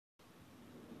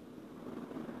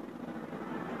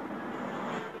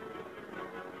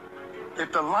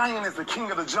If the lion is the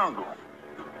king of the jungle,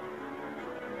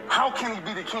 how can he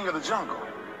be the king of the jungle?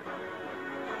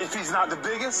 If he's not the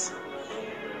biggest,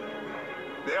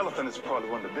 the elephant is probably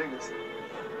one of the biggest.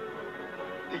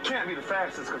 He can't be the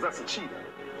fastest because that's a cheetah.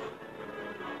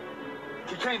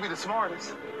 He can't be the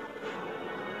smartest.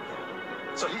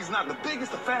 So he's not the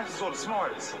biggest, the fastest, or the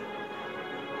smartest.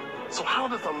 So how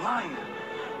does a lion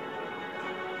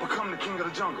become the king of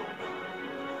the jungle?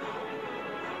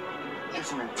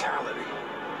 His mentality.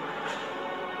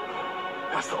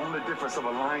 That's the only difference of a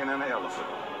lion and an elephant.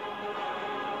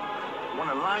 When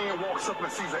a lion walks up and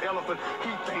sees an elephant, he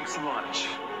thinks lunch.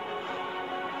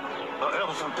 An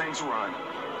elephant thinks run.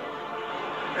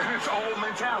 And it's all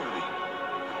mentality.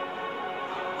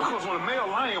 Because when a male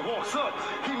lion walks up,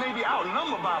 he may be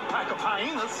outnumbered by a pack of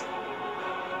hyenas,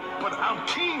 but I'm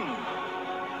king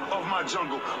of my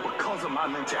jungle because of my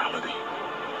mentality.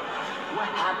 What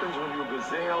happens when you're a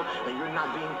gazelle and you're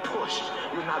not being pushed?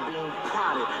 You're not being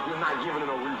prodded. You're not given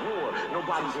a reward.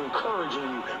 Nobody's encouraging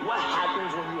you. What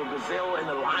happens when you're a gazelle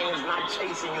and the lion's not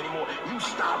chasing anymore? You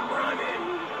stop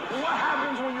running. What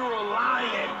happens when you're a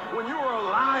lion? When you're a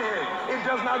lion, it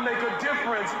does not make a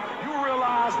difference. You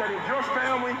realize that if your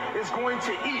family is going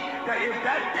to eat, that if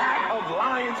that pack of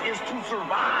lions is to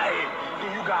survive,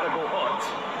 then you gotta go hunt.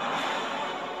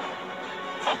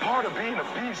 A part of being a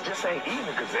beast just ain't eating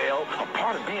a gazelle. A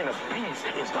part of being a beast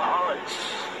is the hunt.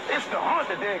 It's the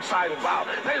hunt that they're excited about.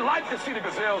 They like to see the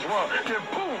gazelles run. Then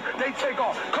boom, they take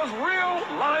off. Because real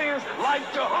lions like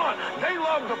to hunt. They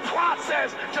love the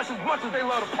process just as much as they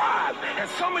love the prize. And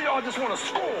some of y'all just want to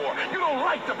score. You don't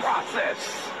like the process.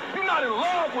 You're not in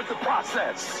love with the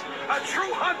process. A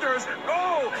true hunter's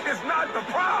goal is not the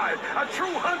prize. A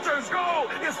true hunter's goal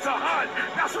is to hunt.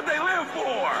 That's what they live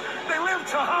for. They live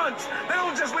to hunt. They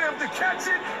don't just live to catch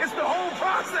it. It's the whole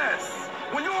process.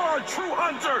 When you are a true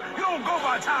hunter, you don't go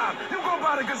by time. You go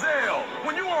by the gazelle.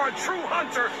 When you are a true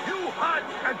hunter, you hunt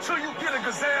until you get a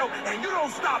gazelle, and you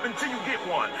don't stop until you get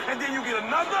one. And then you get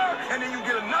another, and then you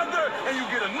get another, and you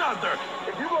get another.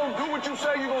 If you're going to do what you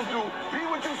say you're going to do, be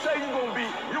what you say you're going to be,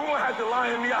 you're going to have to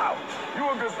lion me out. You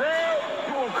a gazelle,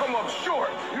 you're going to come up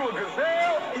short. You a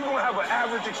gazelle, you're going to have an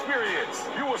average experience.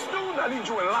 You a student, I need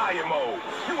you in lion mode.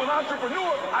 You an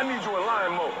entrepreneur, I need you in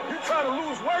lion mode. You trying to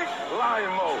lose weight,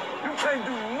 lion mode. You can't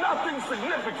do nothing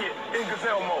significant in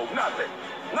gazelle mode. Nothing.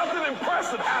 Nothing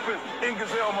impressive happens in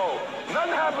gazelle mode.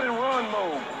 Nothing happens in run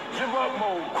mode, give up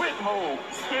mode, quit mode,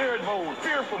 scared mode,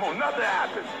 fearful mode. Nothing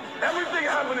happens. Everything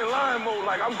happens in lion mode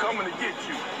like I'm coming to get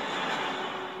you.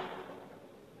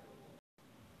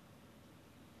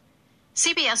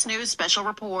 CBS News special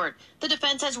report. The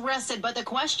defense has rested, but the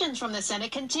questions from the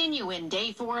Senate continue in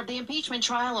day 4 of the impeachment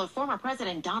trial of former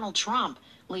President Donald Trump.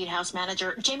 Lead House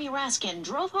Manager Jamie Raskin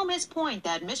drove home his point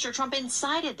that Mr. Trump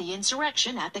incited the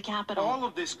insurrection at the Capitol. All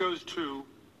of this goes to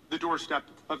the doorstep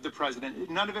of the president.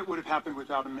 None of it would have happened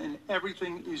without him, and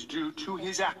everything is due to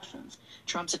his actions.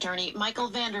 Trump's attorney Michael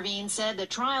Vanderveen said the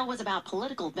trial was about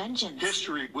political vengeance.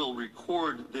 History will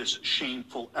record this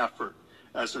shameful effort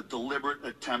as a deliberate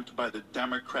attempt by the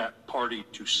Democrat Party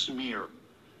to smear,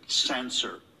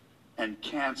 censor, and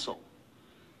cancel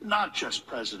not just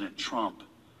President Trump,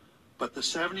 but the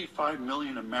 75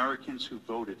 million Americans who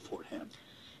voted for him.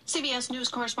 CBS News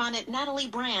correspondent Natalie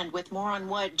Brand with more on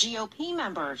what GOP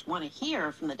members want to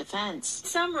hear from the defense.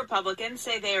 Some Republicans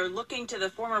say they are looking to the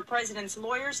former president's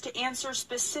lawyers to answer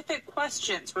specific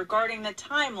questions regarding the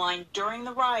timeline during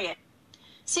the riot.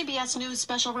 CBS News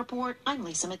special report, I'm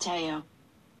Lisa Mateo.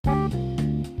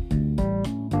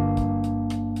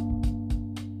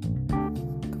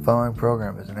 The following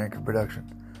program is an Anchor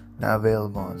production, now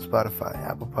available on Spotify,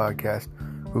 Apple Podcast,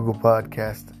 Google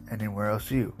Podcast, and anywhere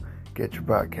else you get your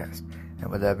podcast.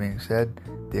 And with that being said,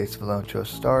 the Ace of Alone show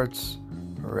starts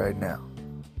right now.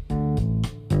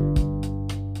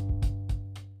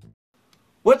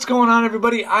 What's going on,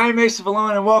 everybody? I'm Ace of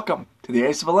Alone, and welcome to the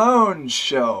Ace of Alone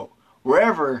show,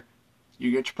 wherever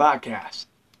you get your podcast.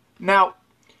 Now,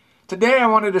 today I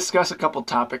want to discuss a couple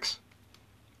topics.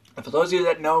 And for those of you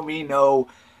that know me, know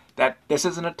that this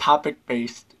isn't a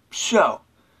topic-based show.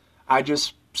 I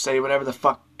just say whatever the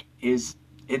fuck is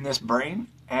in this brain,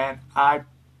 and I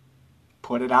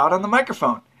put it out on the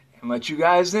microphone and let you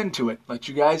guys into it, let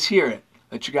you guys hear it,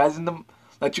 let you guys, come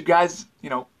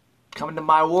into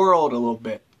my world a little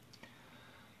bit.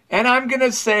 And I'm going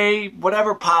to say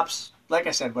whatever pops, like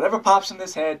I said, whatever pops in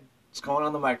this head is going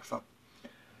on the microphone.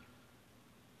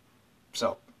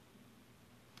 So,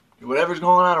 whatever's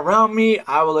going on around me,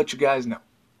 I will let you guys know.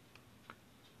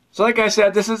 So like I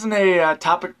said, this isn't a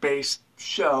topic-based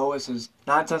show. This is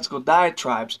nonsensical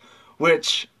diatribes,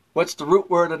 which What's the root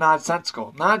word of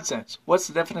nonsensical? Nonsense. What's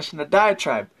the definition of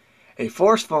diatribe? A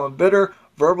forceful and bitter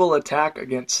verbal attack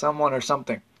against someone or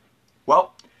something.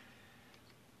 Well,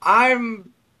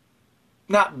 I'm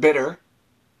not bitter.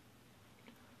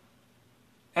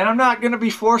 And I'm not going to be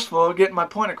forceful of getting my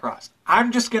point across.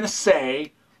 I'm just going to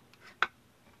say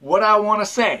what I want to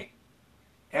say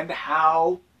and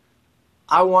how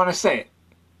I want to say it.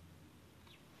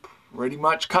 Pretty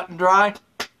much cut and dry.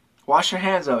 Wash your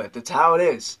hands of it. That's how it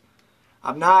is.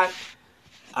 I'm not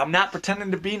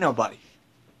pretending to be nobody.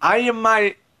 I am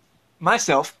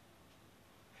myself.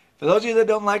 For those of you that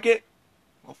don't like it,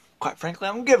 well, quite frankly,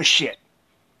 I don't give a shit.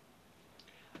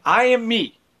 I am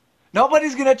me.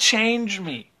 Nobody's going to change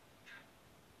me.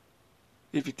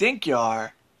 If you think you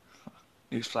are,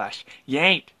 newsflash, you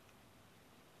ain't.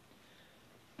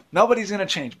 Nobody's going to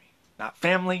change me. Not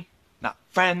family, not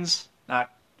friends,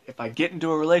 not if I get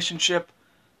into a relationship.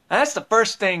 And that's the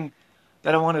first thing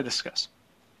that I want to discuss.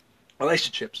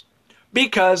 Relationships.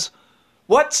 Because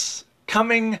what's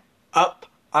coming up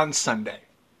on Sunday?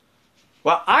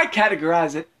 Well, I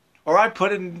categorize it, or I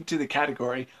put it into the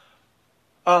category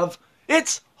of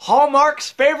it's Hallmark's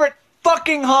favorite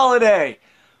fucking holiday.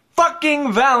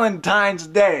 Fucking Valentine's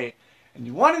Day. And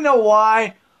you want to know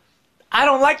why I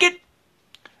don't like it?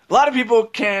 A lot of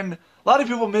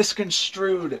people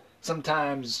misconstrued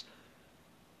sometimes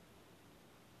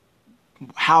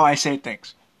how I say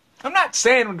things. I'm not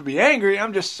saying them to be angry,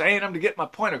 I'm just saying them to get my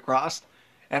point across.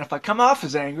 And if I come off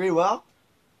as angry, well,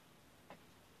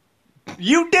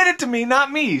 you did it to me,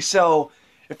 not me. So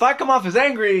if I come off as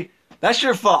angry, that's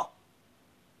your fault.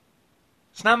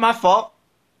 It's not my fault.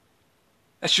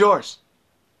 That's yours.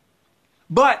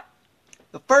 But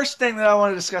the first thing that I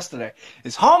want to discuss today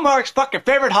is Hallmark's fucking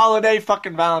favorite holiday,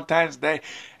 fucking Valentine's Day.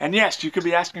 And yes, you could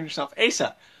be asking yourself,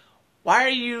 Asa, why are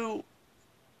you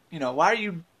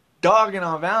dogging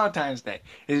on Valentine's Day?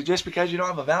 Is it just because you don't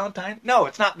have a Valentine? No,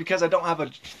 it's not because I don't have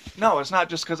a... No, it's not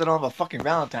just because I don't have a fucking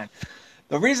Valentine.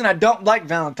 The reason I don't like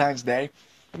Valentine's Day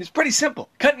is pretty simple.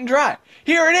 Cut and dry.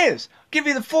 Here it is. Give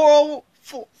you the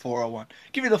 401.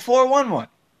 Give you the 411.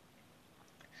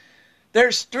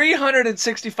 There's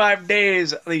 365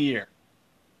 days of a year.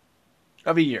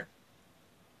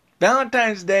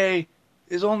 Valentine's Day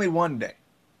is only one day.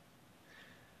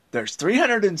 There's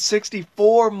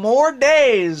 364 more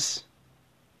days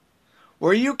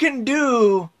where you can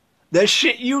do the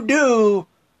shit you do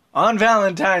on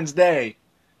Valentine's Day.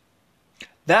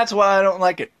 That's why I don't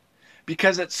like it.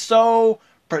 Because it's so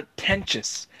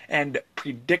pretentious and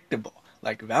predictable.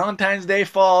 Like Valentine's Day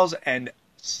falls and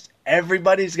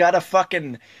everybody's got a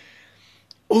fucking,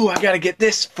 ooh, I gotta get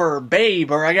this for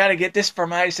babe, or I gotta get this for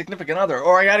my significant other,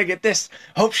 or I gotta get this,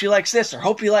 hope she likes this, or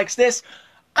hope he likes this.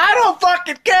 I don't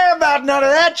fucking care about none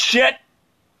of that shit.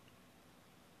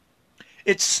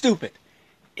 It's stupid.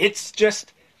 It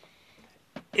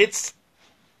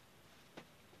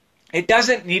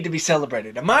doesn't need to be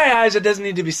celebrated. In my eyes, it doesn't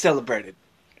need to be celebrated.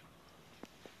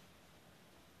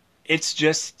 It's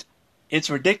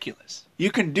ridiculous.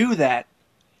 You can do that.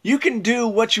 You can do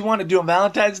what you want to do on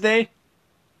Valentine's Day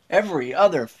every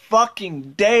other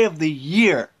fucking day of the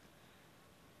year.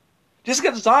 Just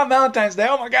because it's on Valentine's Day,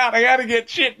 oh my God, I gotta get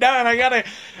shit done. I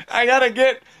gotta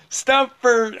get stuff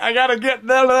I gotta get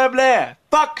blah, blah, blah.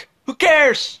 Fuck, who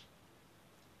cares?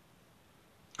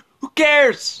 Who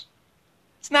cares?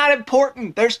 It's not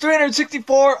important. There's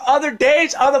 364 other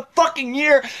days of the fucking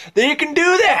year that you can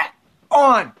do that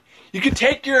on. You can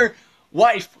take your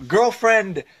wife,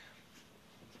 girlfriend,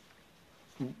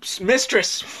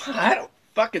 mistress,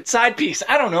 side piece.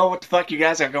 I don't know what the fuck you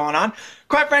guys are going on.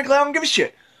 Quite frankly, I don't give a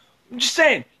shit. I'm just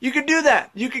saying, you could do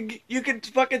that. You could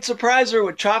fucking surprise her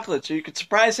with chocolates, or you could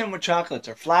surprise him with chocolates,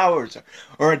 or flowers,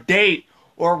 or a date,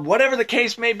 or whatever the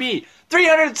case may be.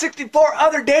 364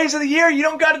 other days of the year, you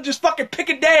don't gotta just fucking pick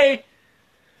a day.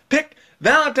 Pick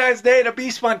Valentine's Day to be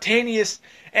spontaneous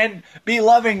and be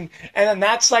loving, and then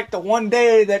that's like the one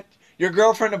day that your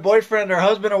girlfriend or boyfriend or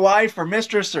husband or wife or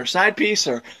mistress or side piece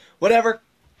or whatever.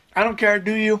 I don't care,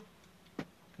 do you?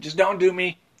 Just don't do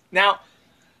me. Now,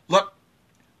 look,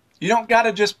 you don't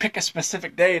gotta just pick a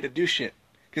specific day to do shit.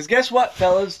 Because guess what,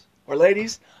 fellas or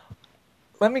ladies?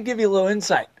 Let me give you a little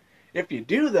insight. If you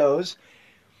do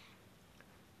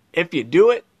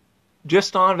it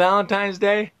just on Valentine's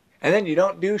Day, and then you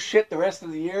don't do shit the rest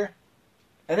of the year,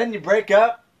 and then you break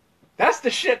up, that's the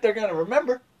shit they're gonna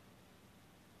remember.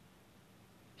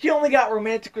 He only got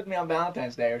romantic with me on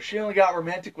Valentine's Day, or she only got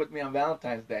romantic with me on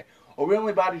Valentine's Day, or we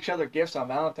only bought each other gifts on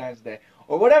Valentine's Day,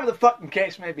 or whatever the fucking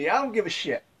case may be. I don't give a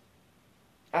shit.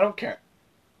 I don't care.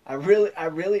 I really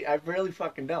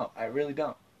fucking don't. I really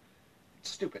don't. It's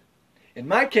stupid. In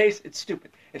my case, it's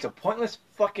stupid. It's a pointless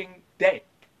fucking day.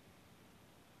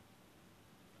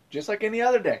 Just like any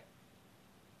other day.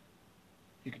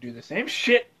 You could do the same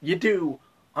shit you do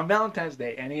on Valentine's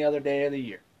Day any other day of the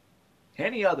year.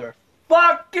 Any other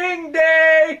fucking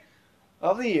day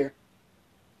of the year.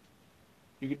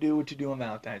 You could do what you do on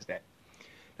Valentine's Day.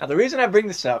 Now, the reason I bring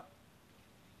this up.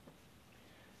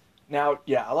 Now,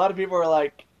 yeah, a lot of people are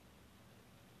like,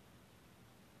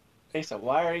 Asa,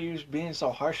 why are you being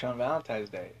so harsh on Valentine's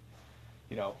Day?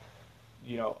 You know,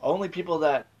 only people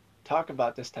that talk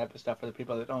about this type of stuff are the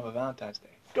people that don't have a Valentine's Day.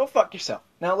 Go fuck yourself.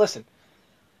 Now, listen.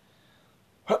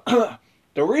 The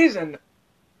reason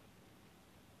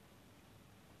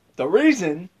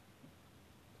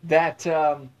that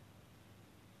I'm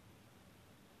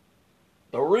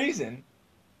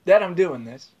doing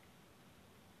this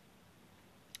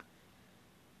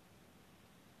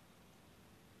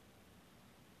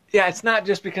yeah, it's not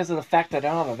just because of the fact that I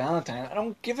don't have a Valentine. I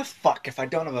don't give a fuck if I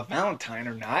don't have a Valentine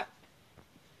or not.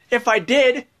 If I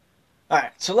did, all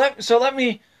right.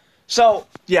 So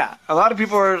yeah, a lot of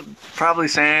people are probably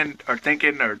saying or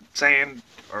thinking or saying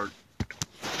or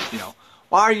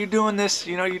why are you doing this?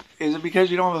 Is it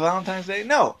because you don't have a Valentine's Day?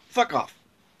 No, fuck off.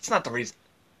 It's not the reason.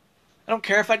 I don't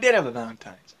care if I did have a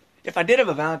Valentine's. If I did have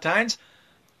a Valentine's,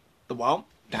 well,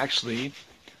 actually,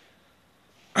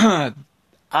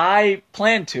 I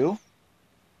plan to.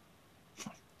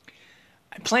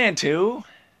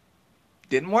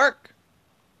 Didn't work.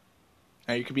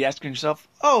 Now you could be asking yourself,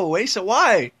 oh, Asa,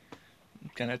 why?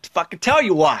 I'm going to fucking tell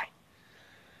you why.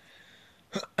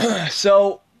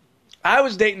 So, I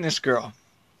was dating this girl.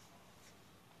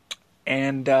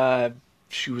 And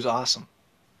she was awesome.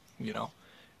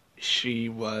 She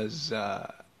was...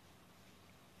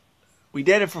 we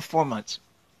dated for 4 months.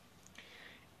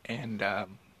 And...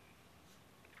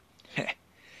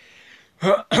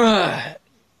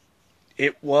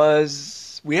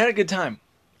 we had a good time.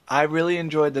 I really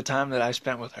enjoyed the time that I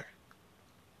spent with her.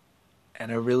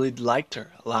 And I really liked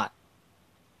her a lot.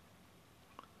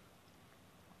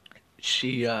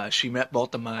 She met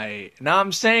both of my... Now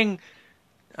I'm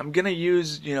going to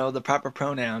use, the proper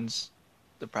pronouns.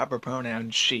 The proper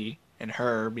pronouns she and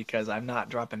her because I'm not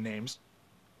dropping names.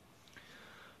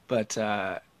 But,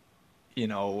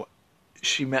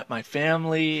 she met my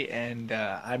family and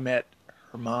I met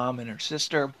her mom and her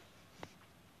sister.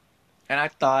 And I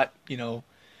thought,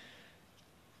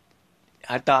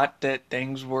 that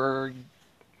things were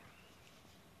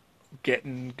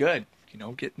getting good,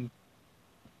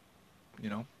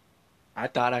 I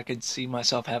thought I could see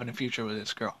myself having a future with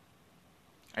this girl.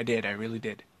 I really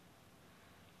did.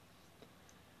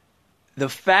 The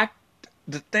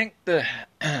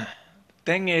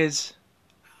thing is,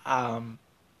 as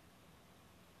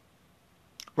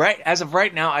of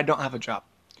right now, I don't have a job.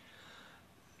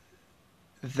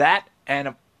 That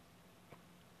and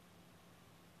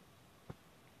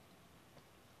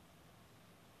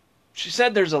she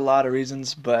said there's a lot of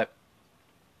reasons, but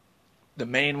the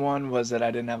main one was that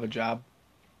I didn't have a job.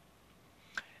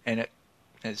 And it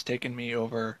has taken me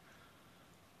over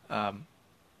a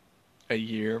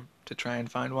year to try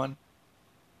and find one.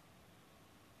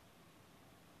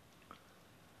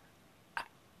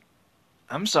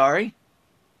 I'm sorry.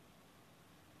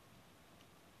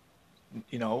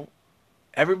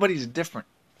 Everybody's different.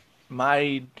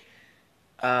 My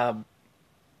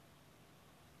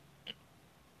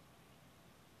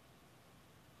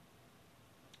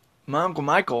Uncle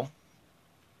Michael,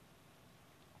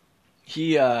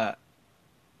 he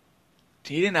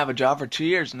didn't have a job for 2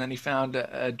 years, and then he found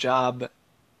a job.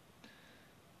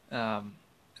 And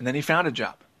then he found a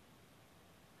job.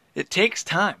 It takes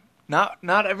time.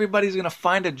 Not everybody's gonna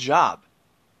find a job,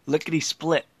 lickety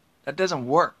split. That doesn't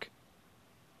work.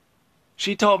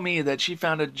 She told me that she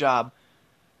found a job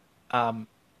 4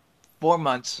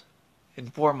 months in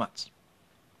 4 months.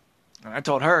 And I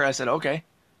told her, I said, okay,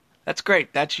 that's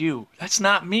great. That's you. That's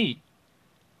not me.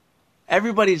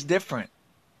 Everybody's different.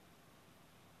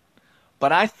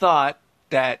 But I thought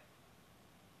that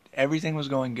everything was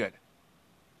going good.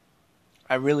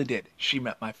 I really did. She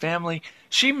met my family.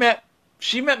 She met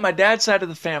my dad's side of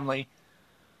the family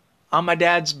on my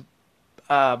dad's...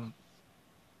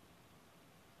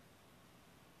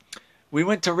 we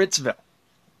went to Ritzville.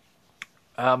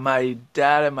 My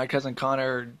dad and my cousin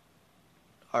Connor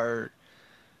are...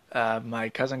 my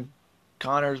cousin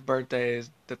Connor's birthday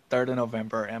is the 3rd of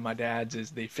November, and my dad's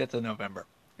is the 5th of November.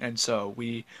 And so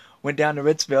we went down to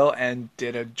Ritzville and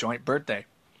did a joint birthday.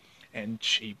 And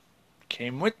she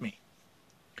came with me.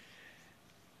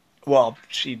 Well,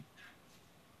 she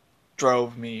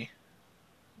drove me.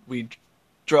 We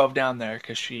drove down there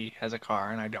because she has a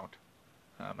car and I don't.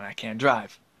 and I can't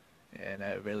drive. And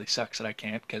it really sucks that I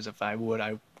can't, because if I would,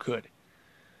 I could.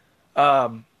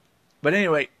 But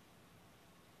anyway,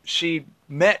 she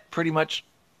met pretty much...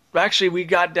 Actually, we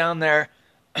got down there...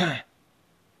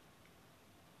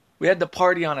 We had the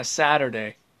party on a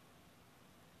Saturday.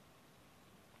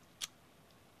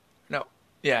 No.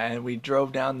 Yeah, and we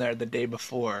drove down there the day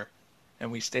before,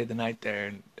 and we stayed the night there.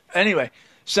 And anyway,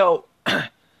 so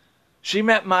she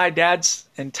met my dad's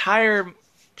entire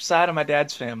side of my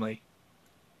dad's family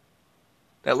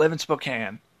that live in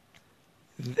Spokane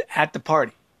at the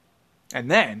party.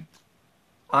 And then,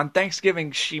 on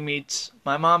Thanksgiving, she meets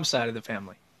my mom's side of the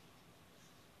family.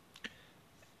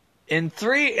 In a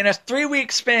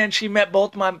 3-week span, she met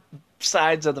both my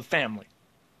sides of the family.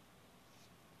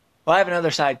 Well, I have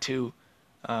another side too.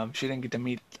 She didn't get to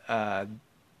meet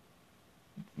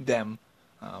them,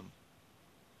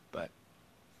 but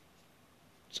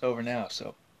it's over now,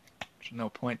 so there's no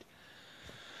point.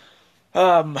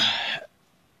 I've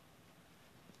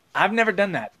never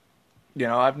done that. You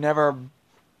know, I've never...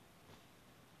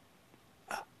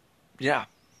 yeah.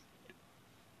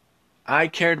 I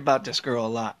cared about this girl a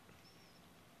lot.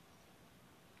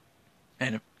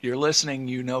 And if you're listening,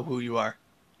 you know who you are.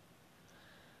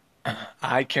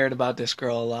 I cared about this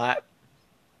girl a lot.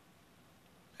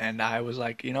 And I was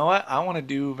like, you know what? I want to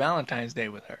do Valentine's Day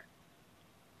with her.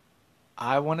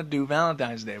 I want to do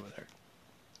Valentine's Day with her.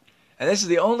 And this is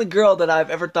the only girl that I've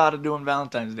ever thought of doing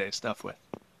Valentine's Day stuff with.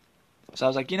 So I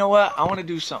was like, you know what? I want to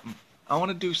do something. I want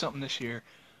to do something this year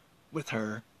with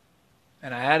her.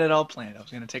 And I had it all planned. I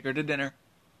was going to take her to dinner.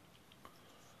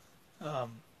 I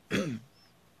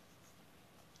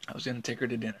was going to take her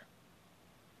to dinner.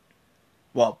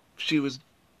 Well,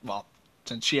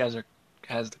 since she has the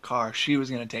car, she was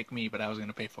going to take me, but I was going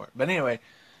to pay for it. But anyway,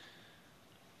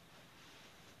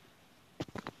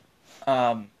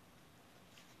 and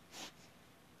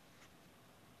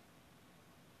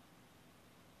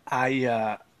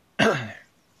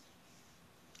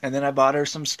then I bought her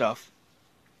some stuff.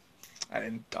 I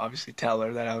didn't obviously tell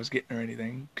her that I was getting her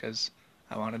anything, because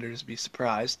I wanted her to be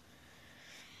surprised.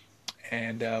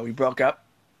 And we broke up.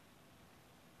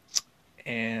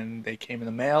 And they came in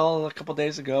the mail a couple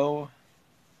days ago.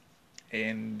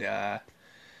 And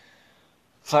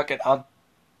fuck it, I'll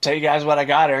tell you guys what I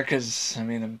got her, because I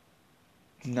mean, I'm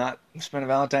not spending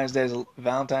Valentine's Day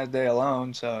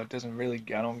alone, so it doesn't really,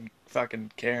 I don't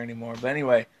fucking care anymore. But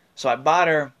anyway, so I bought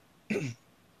her.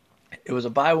 It was a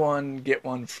buy one get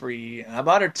one free, and I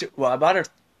bought her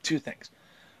two things,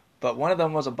 but one of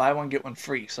them was a buy one get one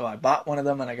free. So I bought one of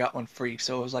them and I got one free.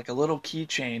 So it was like a little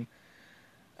keychain,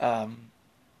 and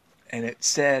it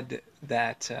said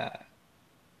that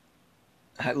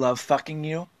I love fucking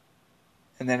you,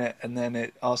 and then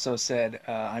it also said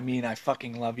I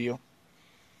fucking love you.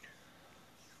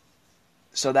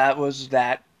 So that was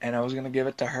that, and I was gonna give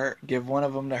it to her, give one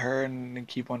of them to her, and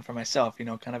keep one for myself. You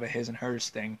know, kind of a his and hers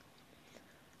thing.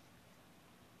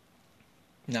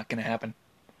 Not gonna happen.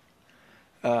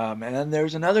 And then there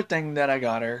was another thing that I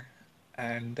got her,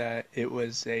 and it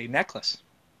was a necklace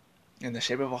in the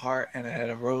shape of a heart, and it had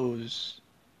a rose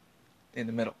in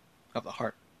the middle of the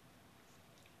heart.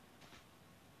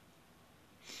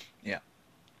 Yeah.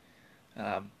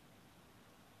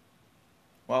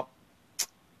 Well,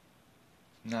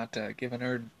 not giving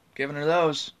her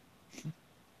those,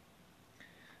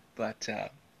 but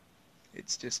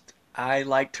it's just, I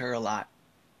liked her a lot.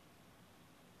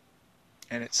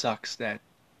 And it sucks that...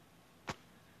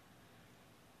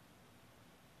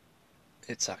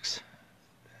 It sucks.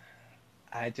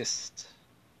 I just...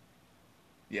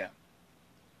 Yeah.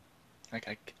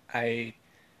 Like, I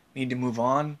need to move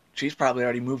on. She's probably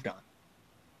already moved on.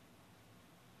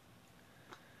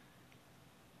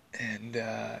 And,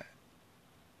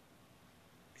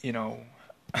 you know...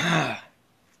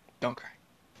 Don't cry.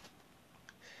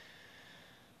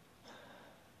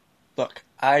 Look,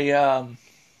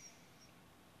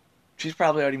 she's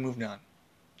probably already moved on.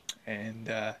 And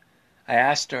I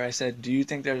asked her, I said, do you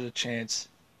think there's a chance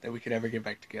that we could ever get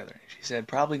back together? And she said,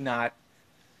 probably not,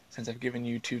 since I've given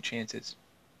you 2 chances.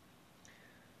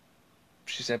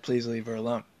 She said, please leave her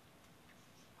alone.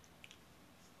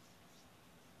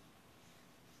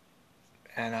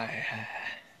 And I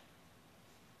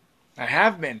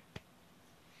have been.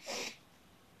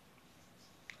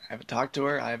 I haven't talked to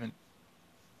her. I've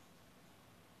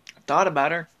thought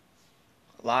about her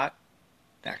a lot,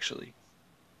 actually.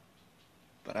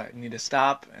 But I need to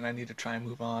stop, and I need to try and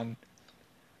move on.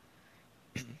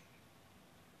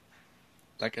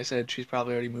 Like I said, she's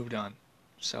probably already moved on.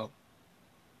 So,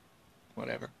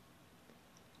 whatever.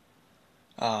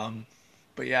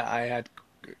 But yeah, I had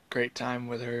a great time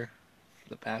with her for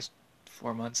the past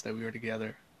 4 months that we were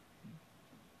together.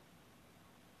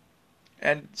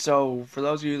 And so, for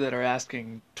those of you that are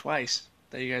asking twice,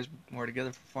 that you guys were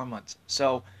together for 4 months.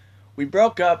 So, we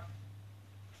broke up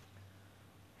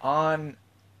on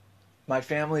my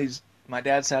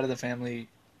dad's side of the family,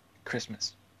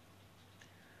 Christmas.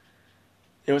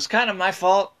 It was kind of my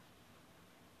fault,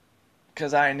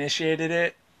 because I initiated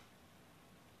it.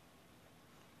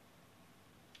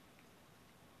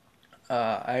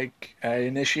 I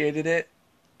initiated it,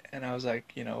 and I was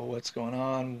like, what's going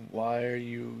on? Why are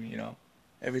you,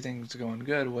 everything's going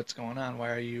good. What's going on?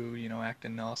 Why are you,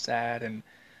 acting all sad and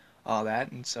all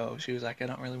that? And so she was like, I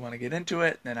don't really want to get into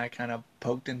it. And then I kind of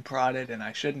poked and prodded, and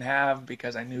I shouldn't have,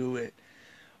 because I knew it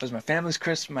was my family's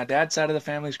Christmas, my dad's side of the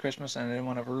family's Christmas, and I didn't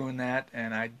want to ruin that.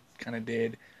 And I kind of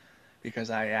did, because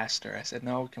I asked her. I said,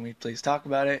 no, can we please talk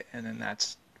about it? And then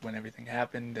that's when everything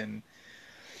happened, and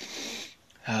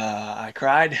I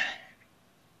cried,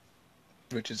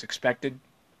 which is expected.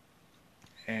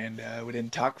 And we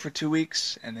didn't talk for 2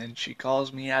 weeks, and then she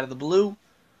calls me out of the blue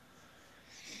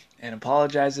and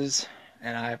apologizes,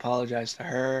 and I apologized to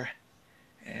her,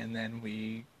 and then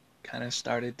we kind of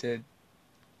started to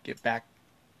get back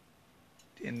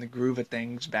in the groove of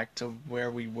things, back to where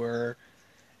we were,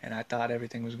 and I thought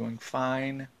everything was going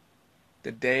fine.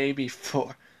 The day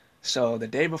before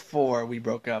we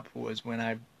broke up was when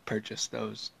I purchased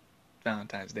those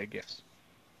Valentine's Day gifts.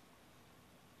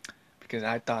 Because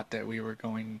I thought that we were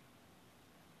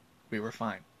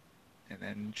fine. And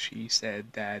then she said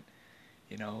that,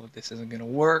 this isn't going to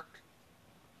work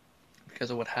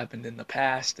because of what happened in the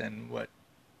past and what,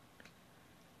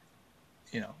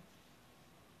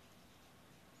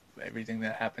 everything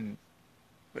that happened.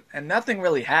 And nothing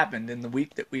really happened in the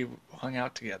week that we hung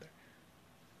out together.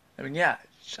 I mean, yeah,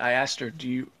 I asked her,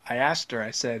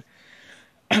 I said,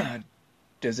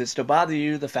 does it still bother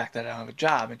you, the fact that I don't have a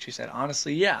job? And she said,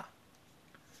 honestly, yeah.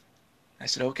 I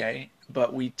said, okay,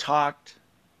 but we talked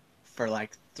for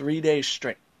like 3 days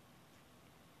straight.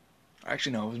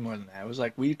 Actually, no, it was more than that. It was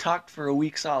like we talked for a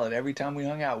week solid. Every time we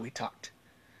hung out, we talked.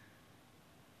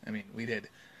 I mean, we did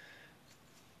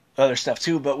other stuff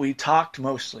too, but we talked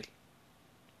mostly.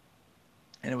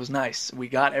 And it was nice. We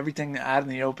got everything out in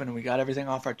the open, and we got everything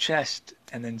off our chest,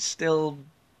 and then still,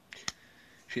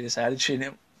 she decided she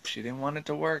didn't want it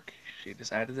to work. She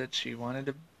decided that she wanted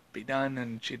to be done,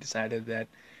 and she decided that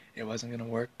it wasn't going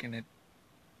to work, and it,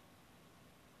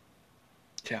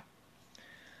 yeah.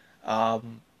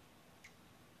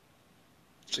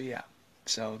 So yeah,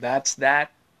 so that's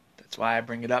that. That's why I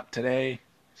bring it up today,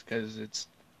 because it's,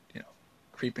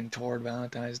 creeping toward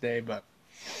Valentine's Day, but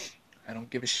I don't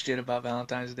give a shit about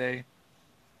Valentine's Day.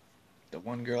 The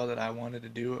one girl that I wanted to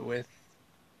do it with,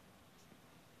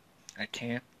 I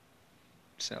can't.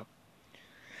 So,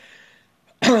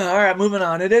 alright, moving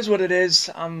on. It is what it is.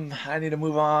 I need to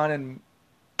move on and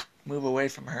move away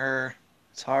from her.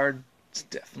 It's hard. It's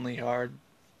definitely hard.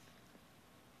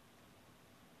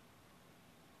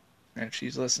 And if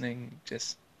she's listening,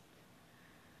 just,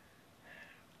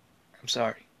 I'm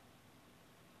sorry.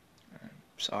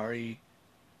 I'm sorry.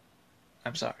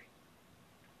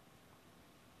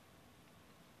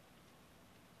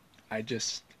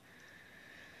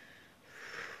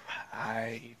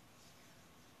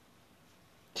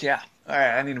 Yeah,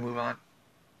 alright, I need to move on.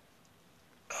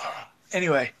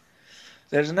 Anyway,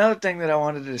 there's another thing that I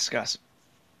wanted to discuss.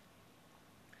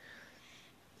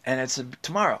 And it's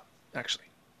tomorrow, actually.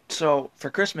 So, for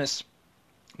Christmas,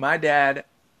 my dad,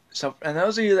 and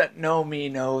those of you that know me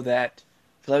know that,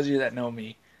 for those of you that know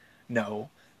me,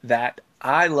 know that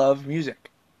I love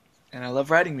music. And I love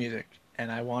writing music.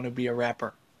 And I want to be a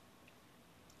rapper.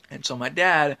 And so my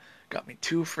dad got me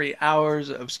 2 free hours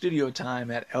of studio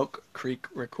time at Elk Creek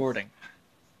Recording.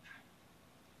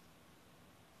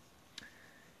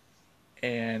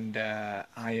 And I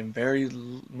am very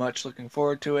much looking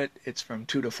forward to it. It's from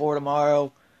 2 to 4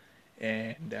 tomorrow.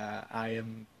 And I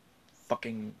am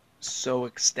fucking so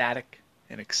ecstatic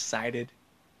and excited.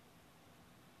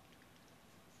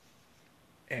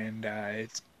 And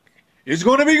it's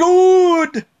gonna be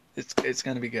good. It's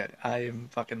gonna be good. I am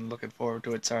fucking looking forward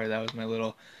to it. Sorry, that was my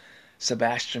little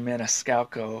Sebastian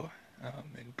Maniscalco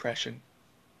impression.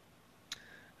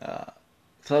 For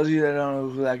those of you that don't know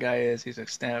who that guy is, he's a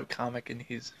stand-up comic and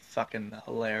he's fucking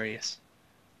hilarious.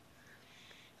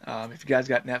 If you guys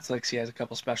got Netflix, he has a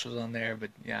couple specials on there, but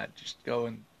yeah, just go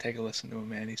and take a listen to him,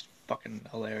 man. He's fucking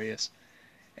hilarious.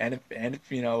 And if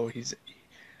he's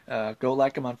go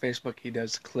like him on Facebook. He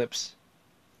does clips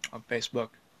on Facebook.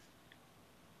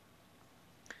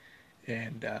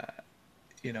 And,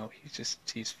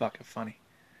 he's fucking funny.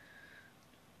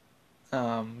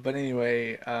 But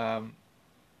anyway,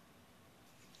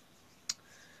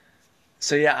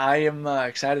 So yeah, I am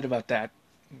excited about that.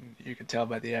 You can tell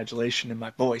by the adulation in my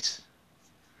voice.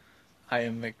 I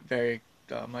am very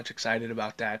much excited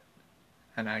about that,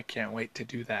 and I can't wait to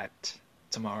do that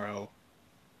tomorrow.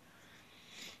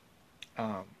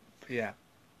 Yeah.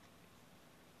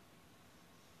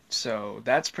 So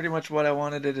that's pretty much what I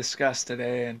wanted to discuss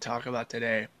today and talk about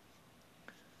today.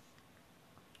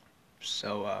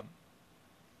 So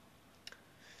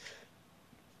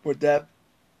with that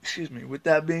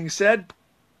being said,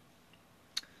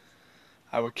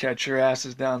 I will catch your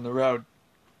asses down the road.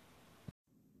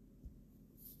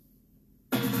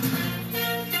 From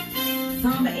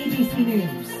ABC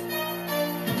News,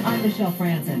 I'm Michelle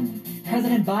Franzen.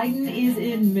 President Biden is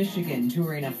in Michigan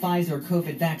touring a Pfizer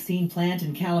COVID vaccine plant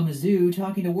in Kalamazoo,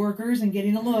 talking to workers and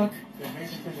getting a look.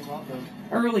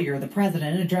 Earlier, the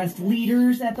president addressed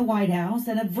leaders at the White House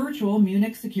at a virtual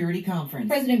Munich security conference.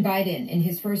 President Biden, in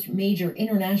his first major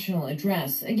international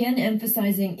address, again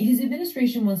emphasizing his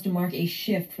administration wants to mark a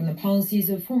shift from the policies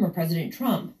of former President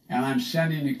Trump. And I'm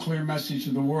sending a clear message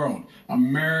to the world.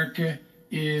 America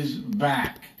is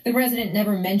back. The president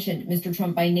never mentioned Mr.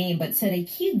 Trump by name, but said a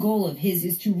key goal of his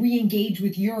is to re-engage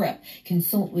with Europe,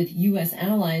 consult with U.S.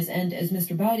 allies, and, as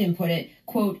Mr. Biden put it,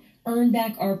 quote, earn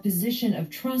back our position of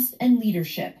trust and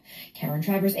leadership. Karen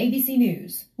Travers, ABC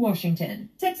News, Washington.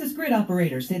 Texas grid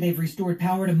operators say they've restored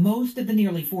power to most of the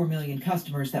nearly 4 million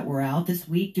customers that were out this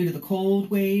week due to the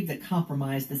cold wave that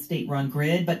compromised the state-run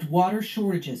grid, but water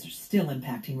shortages are still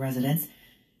impacting residents.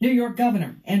 New York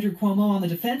Governor Andrew Cuomo on the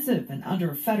defensive and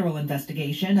under federal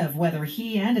investigation of whether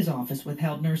he and his office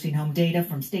withheld nursing home data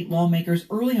from state lawmakers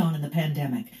early on in the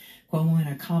pandemic. Cuomo in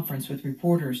a conference with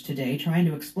reporters today trying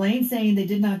to explain, saying they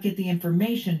did not get the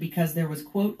information because there was,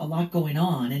 quote, a lot going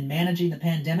on in managing the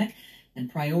pandemic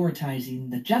and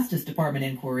prioritizing the Justice Department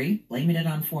inquiry, blaming it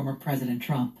on former President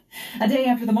Trump. A day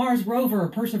after the Mars rover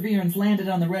Perseverance landed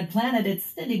on the red planet, it's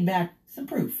sending back some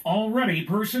proof. Already,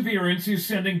 Perseverance is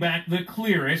sending back the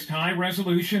clearest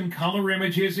high-resolution color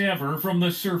images ever from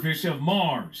the surface of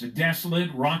Mars, a desolate,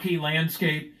 rocky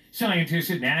landscape. Scientists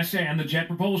at NASA and the Jet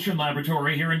Propulsion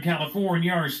Laboratory here in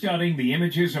California are studying the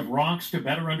images of rocks to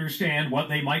better understand what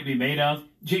they might be made of.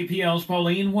 JPL's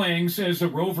Pauline Wang says the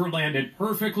rover landed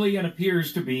perfectly and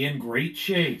appears to be in great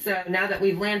shape. So now that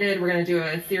we've landed, we're going to do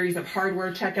a series of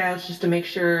hardware checkouts just to make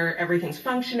sure everything's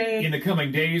functioning. In the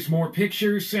coming days, more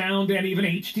pictures, sound, and even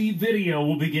HD video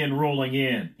will begin rolling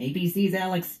in. ABC's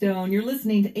Alex Stone. You're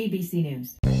listening to ABC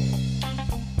News.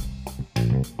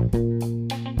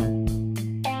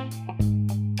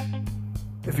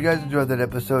 If you guys enjoyed that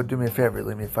episode, do me a favor,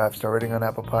 leave me a 5-star rating on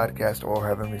Apple Podcast or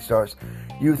however many stars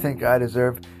you think I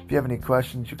deserve. If you have any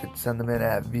questions, you can send them in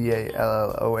at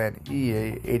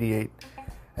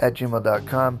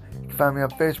vallonea88@gmail.com. You can find me on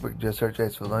Facebook, just search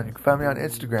Ace of Alone. You can find me on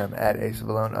Instagram at Ace of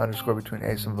Alone _between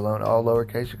Ace and Valone, all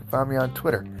lowercase. You can find me on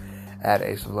Twitter at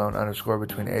Ace of Alone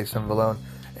 _between Ace and Valone.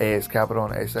 A is capital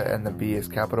on Asa and the B is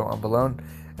capital on Valone.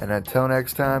 And until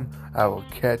next time, I will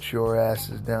catch your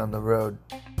asses down the road.